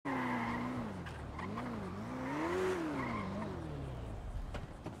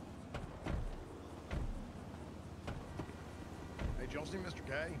see Mr.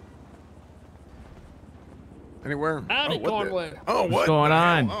 K? Anywhere? Howdy, Cornwood. Oh, what's going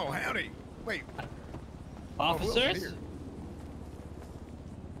on? Oh, howdy. Wait. Officers?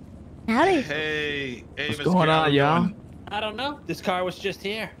 Howdy. Hey, what's Mr. going on, y'all? I don't know. This car was just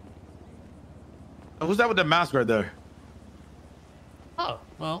here. Who's that with the mask right there? Oh,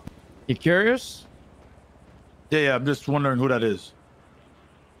 well. You curious? Yeah, I'm just wondering who that is.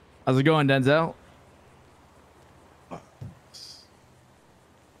 How's it going, Denzel?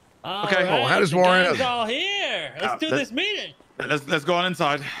 Okay. Right, Oh, how does the Suarez? gang's all here. Let's do this meeting. Let's go on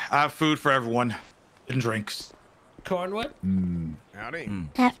inside. I have food for everyone and drinks. Cornwood? Howdy.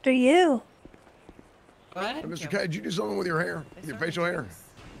 After you. What? Hey, Mr. K, did you do something with your hair? With your facial hair?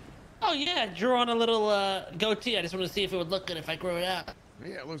 Oh, yeah. Drew on a little goatee. I just wanted to see if it would look good if I grew it out.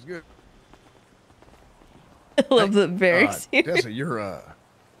 Yeah, it looks good. I love it very serious. Tessa, your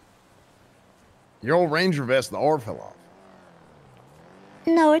old Ranger vest, the R fell off.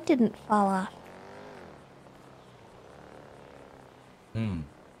 No, it didn't fall off. Now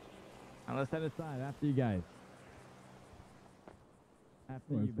let's head aside after you guys.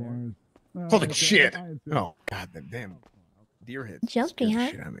 After you, Bear. Holy shit. Oh, God, that damn deer head. Jumpy, scared the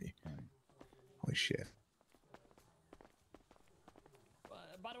huh? shit out of me. Holy shit.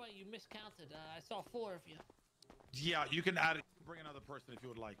 By the way, you miscounted. I saw 4 of you. Yeah, you can add it. Bring another person if you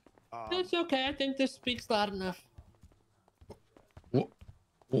would like. It's okay. I think this speaks loud enough.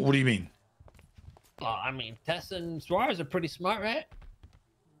 What do you mean? Well, I mean, Tessa and Suarez are pretty smart, right?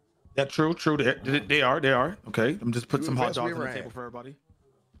 Yeah, true. They are. Okay, I'm just put Two some of the hot best we dogs on ever the had. table for everybody.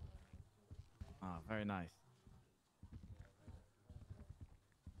 Oh, very nice.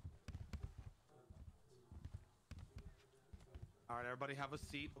 All right, everybody have a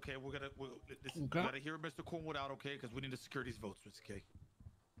seat. Okay, we Okay. gotta hear Mr. Cornwood out, okay? Because we need to secure these votes, Mr. K.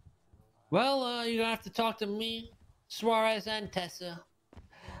 Well, you're gonna have to talk to me, Suarez, and Tessa.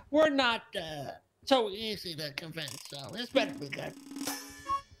 We're not so easy to convince, so this better be good.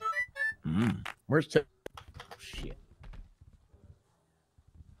 Where's Tessa? Oh, shit.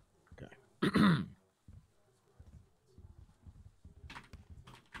 Okay.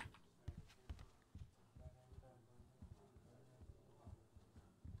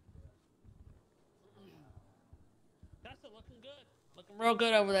 Tessa looking good. Looking real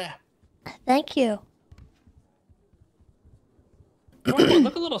good over there. Thank you. Cornwood,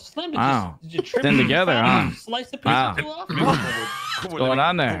 look a little slim. Wow. Did you trim Thin it? together, Fat? huh? Slice the piece Wow. too off? What's going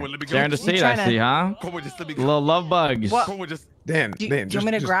on there? Sharing the seat, I see, huh? Cornwood, just let me go. Little love bugs. What? Cornwood, just Dan, Do you Dan, want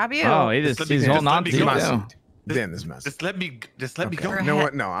me to grab you? Oh, Just let me- he's just holding let on me to go. you. my too. seat. Dan, this is my seat. just let me Okay. go. You know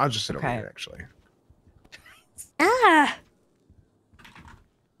what? No, I'll just sit over Okay. here, actually. Ah,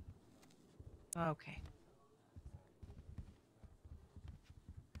 Okay.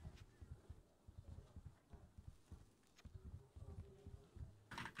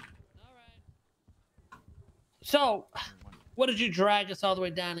 All right. So, what did you drag us all the way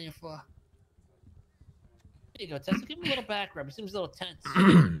down here for? Here you go, Tessa. Give me a little back rub. It seems a little tense.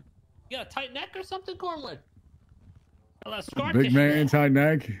 You got a tight neck or something, Cornwood? A lot of scar Big tissue man, there. tight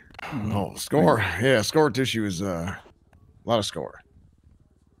neck. Oh, score. Yeah, score tissue is a lot of score.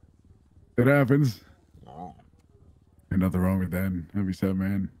 It happens. Oh. Ain't nothing wrong with that. Heavy set,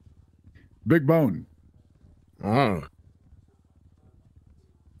 man. Big bone. Oh.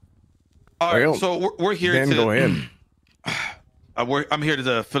 All right, Well, so we're here Dan, to. go ahead. I'm here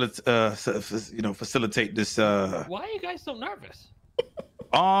to facilitate this. Why are you guys so nervous?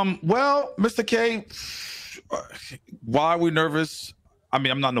 Well, Mr. K, why are we nervous? I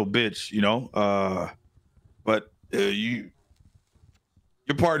mean, I'm not no bitch, but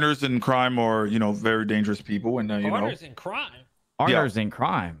your partners in crime are, very dangerous people, and Partners in crime. Partners in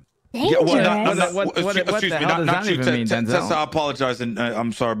crime. dangerous. What the hell does that even mean, Denzel? Tessa, I apologize, and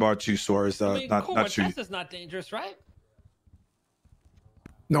I'm sorry about you, Suarez. I mean, not Cornwood, you. Tessa's not dangerous, right?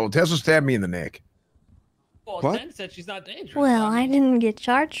 No, Tessa stabbed me in the neck. Well, What? Jen said she's not dangerous. Well, I mean, didn't get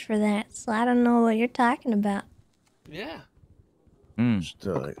charged for that, so I don't know what you're talking about. Yeah. Just,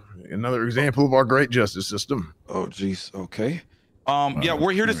 another example of our great justice system. Oh, geez. Okay. Yeah,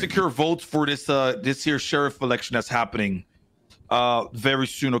 we're here to secure votes for this here sheriff election that's happening very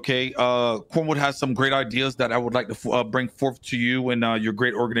soon. Okay. Cornwood has some great ideas that I would like to bring forth to you and your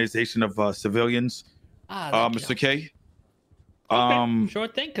great organization of civilians, Thank Mr. you. K. Okay, sure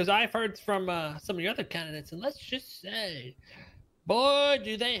thing, because I've heard from some of your other candidates, and let's just say, boy,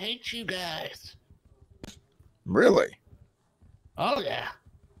 do they hate you guys. Really? Oh, yeah.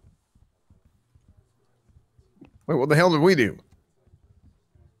 Wait, what the hell did we do?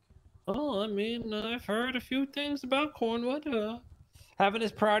 Oh, I mean, I've heard a few things about Cornwood, having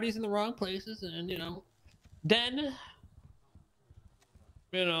his priorities in the wrong places, and, then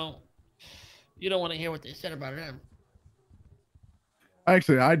you know, you don't want to hear what they said about him.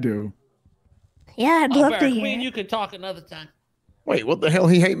 Actually, I do. Yeah, I'd love to Barrett, me hear and it. you can talk another time. Wait, what the hell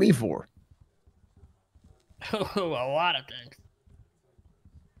he hate me for? A lot of things.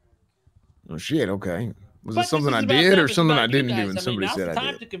 Oh shit, okay. Was But it something this I is about did them, or it's something about I you didn't guys. do and I mean, somebody now's said the I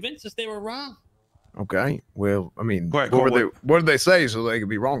time did? to convince us they were wrong. Okay. Well, I mean, Go ahead, what did they say so they could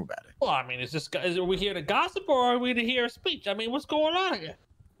be wrong about it? Well, I mean, are we here to gossip or are we to hear a speech? I mean, what's going on here?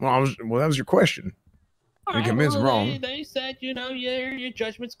 Well, that was your question. All You convinced them wrong. They said, you know, your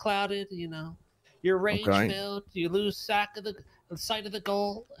judgment's clouded, you know, your rage Okay. filled, you lose sight of the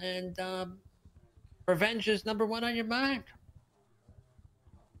goal, and revenge is number one on your mind.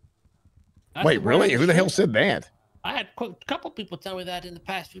 That's Wait, the word on really? Who the hell street. said that? I had a couple people tell me that in the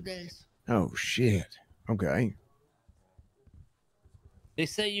past few days. Oh shit. Okay. They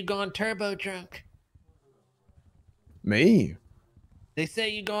say you gone turbo drunk. Me? They say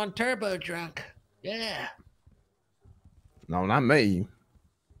you gone turbo drunk. Yeah, No, not me.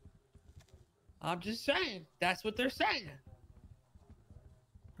 I'm just saying. That's what they're saying.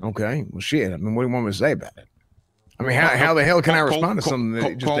 Okay. Well, shit. I mean, what do you want me to say about it? I mean, how the hell can I respond to something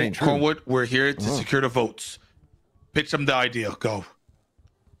that just ain't true? Cornwood, we're here to secure the votes. Pitch them the idea. Go.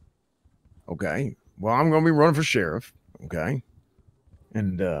 Okay. Well, I'm going to be running for sheriff. Okay.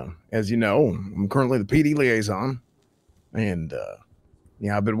 And as you know, I'm currently the PD liaison. And,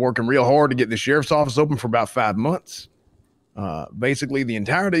 I've been working real hard to get the sheriff's office open for about 5 months. Basically, the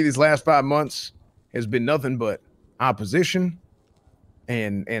entirety of these last 5 months has been nothing but opposition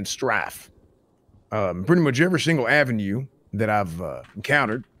and strife. Pretty much every single avenue that I've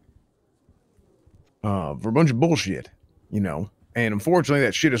encountered for a bunch of bullshit, And unfortunately,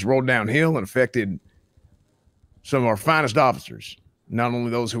 that shit has rolled downhill and affected some of our finest officers. Not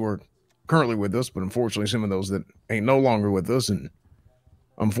only those who are currently with us, but unfortunately some of those that ain't no longer with us. And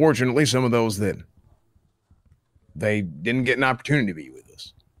unfortunately, some of those that they didn't get an opportunity to be with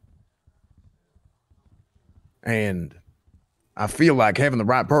us. And I feel like having the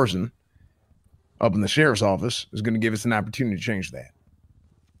right person up in the sheriff's office is going to give us an opportunity to change that.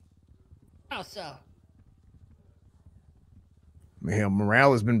 How so? I mean, hell,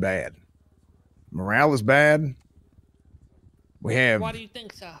 morale has been bad. Morale is bad. Why do you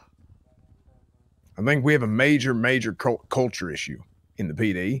think so? I think we have a major culture issue in the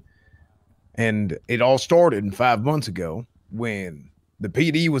PD. And it all started 5 months ago when the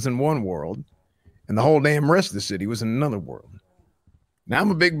PD was in one world and the whole damn rest of the city was in another world. Now,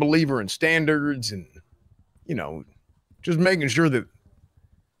 I'm a big believer in standards and, just making sure that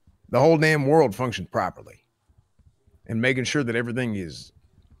the whole damn world functions properly and making sure that everything is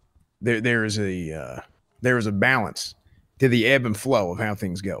there is a balance to the ebb and flow of how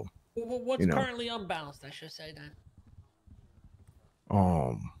things go. Well, what's currently unbalanced, I should say then?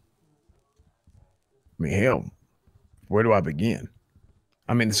 I mean, hell, where do I begin?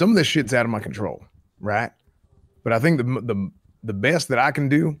 I mean, some of this shit's out of my control, right? But I think the best that I can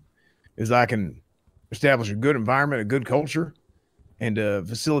do is I can establish a good environment, a good culture, and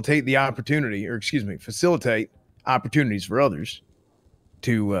facilitate opportunities for others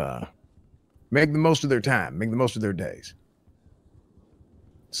to make the most of their time, make the most of their days.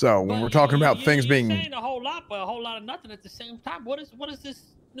 So when we're talking about things being saying a whole lot, but a whole lot of nothing at the same time. What does this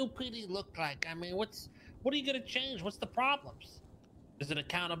new PD look like? I mean, what are you gonna change? What's the problems? Is it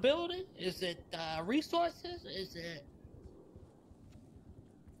accountability? Is it resources? Is it?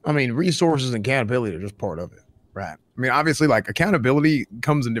 I mean, resources and accountability are just part of it, right? I mean, obviously, like accountability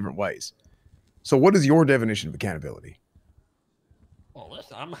comes in different ways. So, what is your definition of accountability? Well,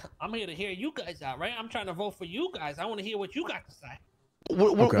 listen, I'm here to hear you guys out, right? I'm trying to vote for you guys. I want to hear what you got to say.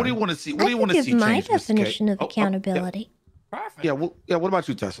 What do you want to see? What do you want to see? My change, Mr. K? definition of accountability. Perfect. Yeah. What about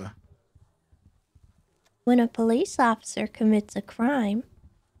you, Tessa? When a police officer commits a crime,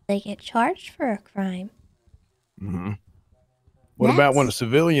 they get charged for a crime. Mm-hmm. What about when a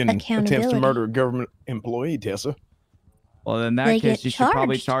civilian attempts to accountability. murder a government employee, Tessa? Well, in that They case, get you should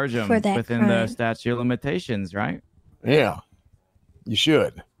probably charged charge them for that within the crime. statute of limitations, right? Yeah, you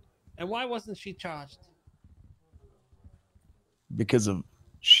should. And why wasn't she charged? Because of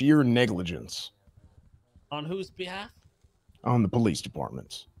sheer negligence On whose behalf? on the police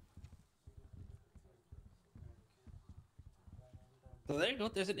departments. So there you go.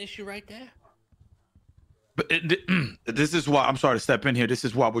 There's an issue right there. But this is why I'm sorry to step in here. This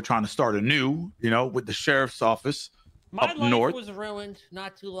is why we're trying to start anew, with the sheriff's office My up life north. was ruined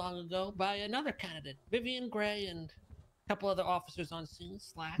not too long ago by another candidate, Vivian Gray, and a couple other officers on scene.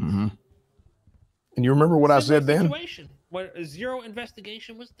 Slacks. Mm-hmm. And you remember what I Similar said then? situation where zero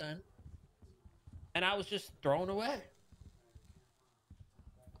investigation was done, and I was just thrown away.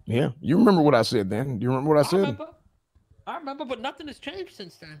 Yeah, you remember what I said then? Do you remember what I said? I remember, but nothing has changed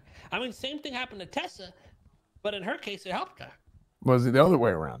since then. I mean, same thing happened to Tessa, but in her case, it helped her. Was it the other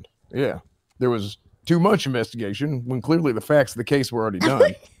way around? Yeah, there was too much investigation when clearly the facts of the case were already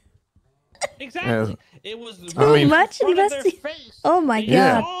done. Exactly. It was I mean, much investigation. Oh my They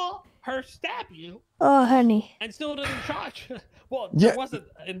god. saw her stab you Oh honey. and still didn't charge. Well, Yeah. there wasn't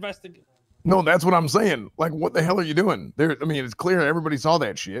investigation. No, that's what I'm saying. Like, what the hell are you doing? There, I mean, it's clear everybody saw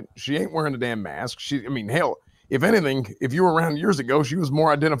that shit. She ain't wearing a damn mask. I mean, hell, if anything, if you were around years ago, she was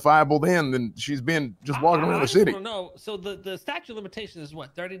more identifiable then than she's been just walking around the city. No, so the statute of limitations is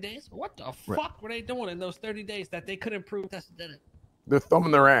what, 30 days? What the fuck were they doing in those 30 days that they couldn't prove Tessa did it? They're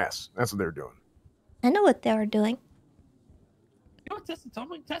thumbing their ass. That's what they're doing. I know what they were doing. You know what Tessa told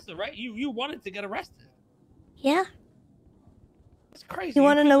me? Tessa, right? You wanted to get arrested. Yeah. It's crazy. You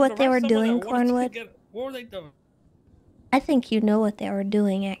wanna know couldn't what they were arrest someone doing, that wanted to Cornwood? what were they doing? I think you know what they were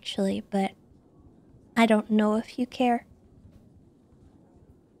doing actually, but I don't know if you care.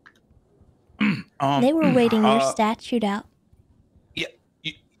 They were waiting your statute out. Yeah.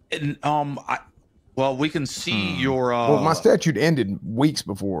 Well, we can see your. Well, my statute ended weeks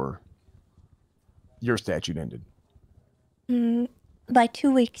before your statute ended. By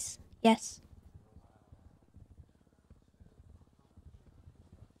 2 weeks, yes.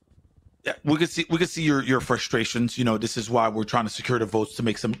 Yeah, we could see your frustrations. You know, this is why we're trying to secure the votes to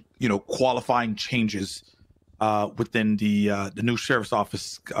make some, qualifying changes within the new sheriff's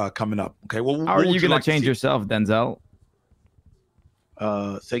office coming up. Okay, well, How are you going to change yourself, Denzel?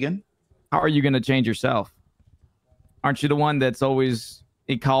 Say again? How are you going to change yourself? Aren't you the one that's always,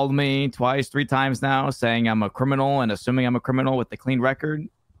 he called me twice, 3 times now saying I'm a criminal and assuming I'm a criminal with a clean record?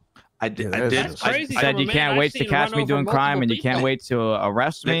 I did. That's crazy. Said you can't wait to catch me doing crime and you can't wait to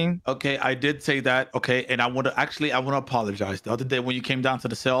arrest me. Okay, I did say that. Okay, and I want to apologize. The other day when you came down to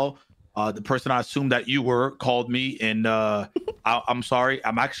the cell, the person I assumed that you were called me, and I'm sorry.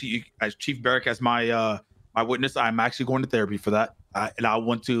 I'm actually, as Chief Barrick as my witness, I'm actually going to therapy for that, and I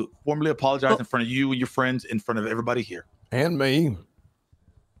want to formally apologize in front of you and your friends, in front of everybody here. And me.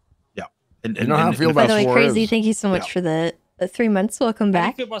 Yeah, and you know how I feel By about the way, Suarez. Crazy, thank you so much for the 3 months. Welcome How do you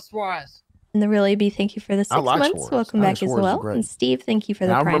back. feel about Suarez? And the Really B, thank you for the 6 like months. Suarez. Welcome I back think as Suarez is well. great. And Steve, thank you for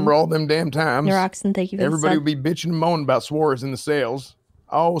the I prime. remember all them damn times. Neuroxen, thank you for Everybody the would be bitching and moaning about Suarez in the sales.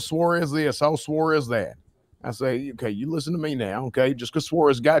 Oh, Suarez this. Oh, Suarez that. I say, okay, you listen to me now, okay? Just because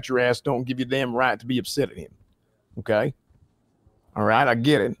Suarez got your ass don't give you a damn right to be upset at him, okay? All right, I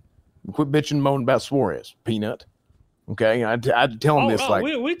get it. Quit bitching and moaning about Suarez, peanut. Okay, I tell him this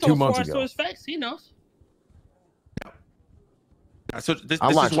we 2 told months Suarez ago. to his face. He knows. So this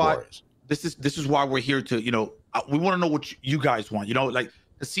I like is why Suarez. this is why we're here to, we want to know what you guys want. Like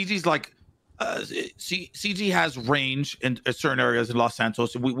the CG's like CG has range in certain areas in Los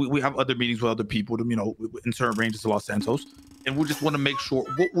Santos. We have other meetings with other people, in certain ranges of Los Santos, and we just want to make sure.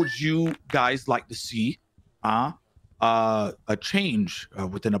 What would you guys like to see? A change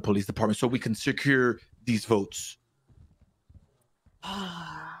within a police department so we can secure these votes.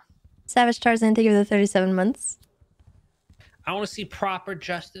 Savage Tarzan, thank you for the 37 months. I want to see proper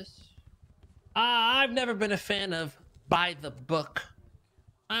justice. I've never been a fan of by the book.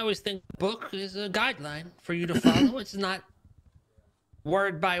 I always think book is a guideline for you to follow. It's not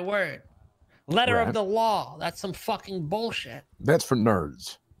word by word. Letter Right. of the law. That's some fucking bullshit. That's for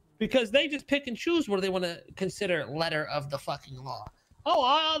nerds. Because they just pick and choose what they want to consider letter of the fucking law.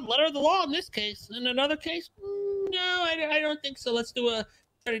 Oh, letter of the law in this case. In another case, no, I don't think so. Let's do a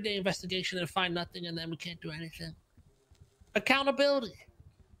 30-day investigation and find nothing, and then we can't do anything. Accountability.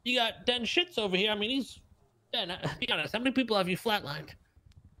 You got Den Shits over here. I mean, be honest, how many people have you flatlined?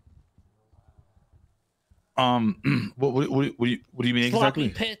 What do you mean Sloppy exactly?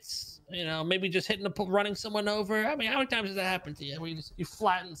 pits, maybe just running someone over. I mean, how many times has that happened to you? Where you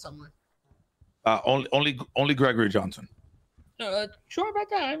flatten someone? Only Gregory Johnson. Sure about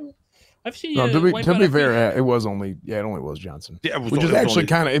that. I've seen No, you. to wipe be out a fair, few- it was only it only was Johnson. Yeah, it was Which is only- actually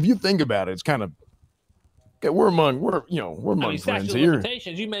kind of, if you think about it, it's kind of we're among I mean, friends statute of here.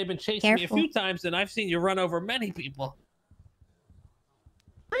 limitations. You may have been chasing me a Careful. few times, and I've seen you run over many people.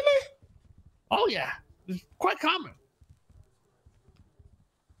 Really? Oh yeah, it's quite common.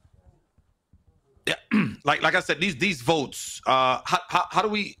 Yeah, like I said, these votes. How do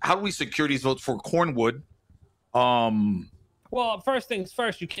we secure these votes for Cornwood? Well, first things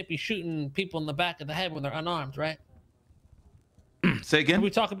first, you can't be shooting people in the back of the head when they're unarmed, right? Say Can again. we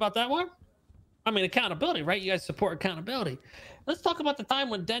talk about that one? I mean, accountability, right? You guys support accountability. Let's talk about the time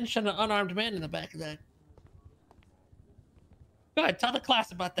when Den shot an unarmed man in the back of the head. Go ahead, tell the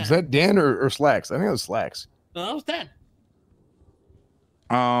class about that. Is that Dan or Slacks? I think it was Slacks. No, that was Den.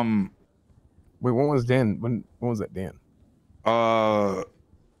 Wait, when was Dan? When was that Dan? I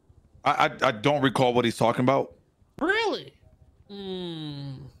don't recall what he's talking about. Really?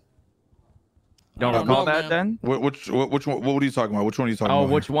 Don't I don't recall know, that man. then? Which one? What are you talking about? Which one are you talking Oh,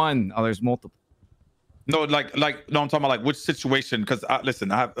 about? which one? Oh, there's multiple. No, no, I'm talking about like which situation. Because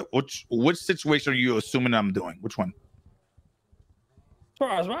listen, I have which situation are you assuming I'm doing? Which one?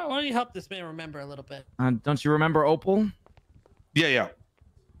 Suarez, why don't you help this man remember a little bit? Don't you remember Opal? Yeah.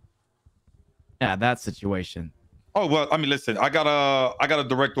 Yeah, that situation. Oh well, I mean, listen, I got a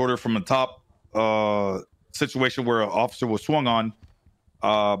direct order from the top situation where an officer was swung on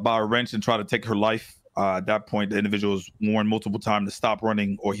by a wrench and tried to take her life. At that point, the individual was warned multiple times to stop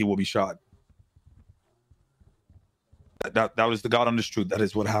running or he will be shot. That was the God honest truth. That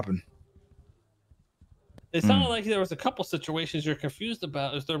is what happened. It sounded like there was a couple situations you're confused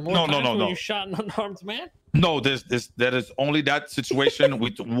about. Is there more No, times no, where no. you shot an unarmed man? No, that is only that situation.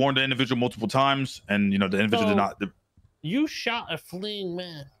 We warned the individual multiple times, and the individual did not. You shot a fleeing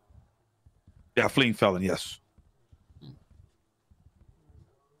man. Yeah, fleeing felon. Yes.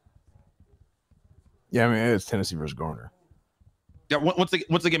 Yeah, I mean it's Tennessee versus Garner. Yeah. Once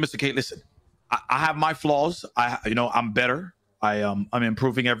again, Mr. K, listen. I have my flaws. I'm better. I'm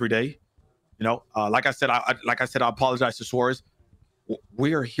improving every day. Like I said, I apologize to Suarez.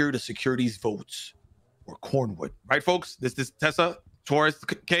 We are here to secure these votes for Cornwood, right, folks? This is Tessa, Suarez,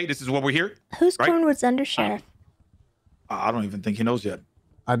 K. This is what we're here. Who's right? Cornwood's undersheriff? I don't even think he knows yet.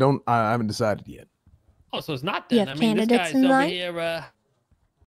 I haven't decided yet. Oh, so it's not You then. have I mean, this candidates guy's in over line? here